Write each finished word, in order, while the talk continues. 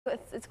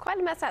It's quite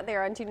a mess out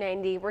there on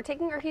 290. We're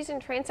taking our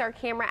Houston Transtar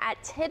camera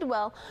at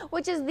Tidwell,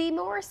 which is the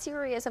more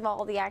serious of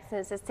all the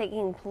accidents that's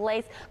taking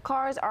place.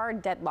 Cars are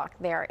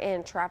deadlocked there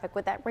in traffic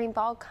with that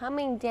rainfall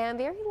coming down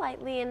very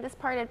lightly in this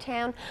part of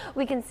town.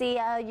 We can see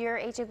your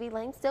HOV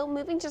lane still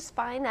moving just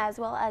fine, as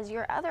well as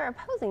your other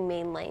opposing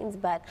main lanes.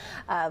 But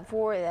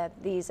for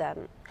these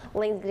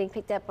lanes getting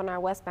picked up on our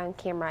westbound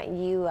camera,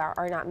 you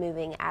are not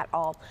moving at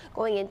all.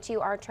 Going into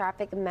our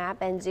traffic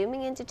map and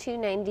zooming into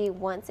 290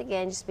 once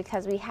again, just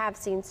because we have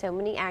seen so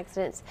many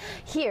accidents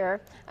here.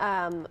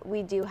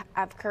 We do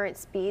have current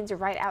speeds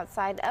right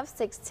outside of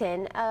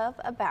 610 of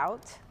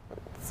about,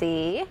 let's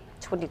see,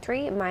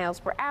 23 miles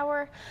per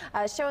hour.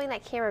 Showing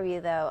that camera view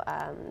though,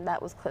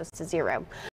 that was close to 0.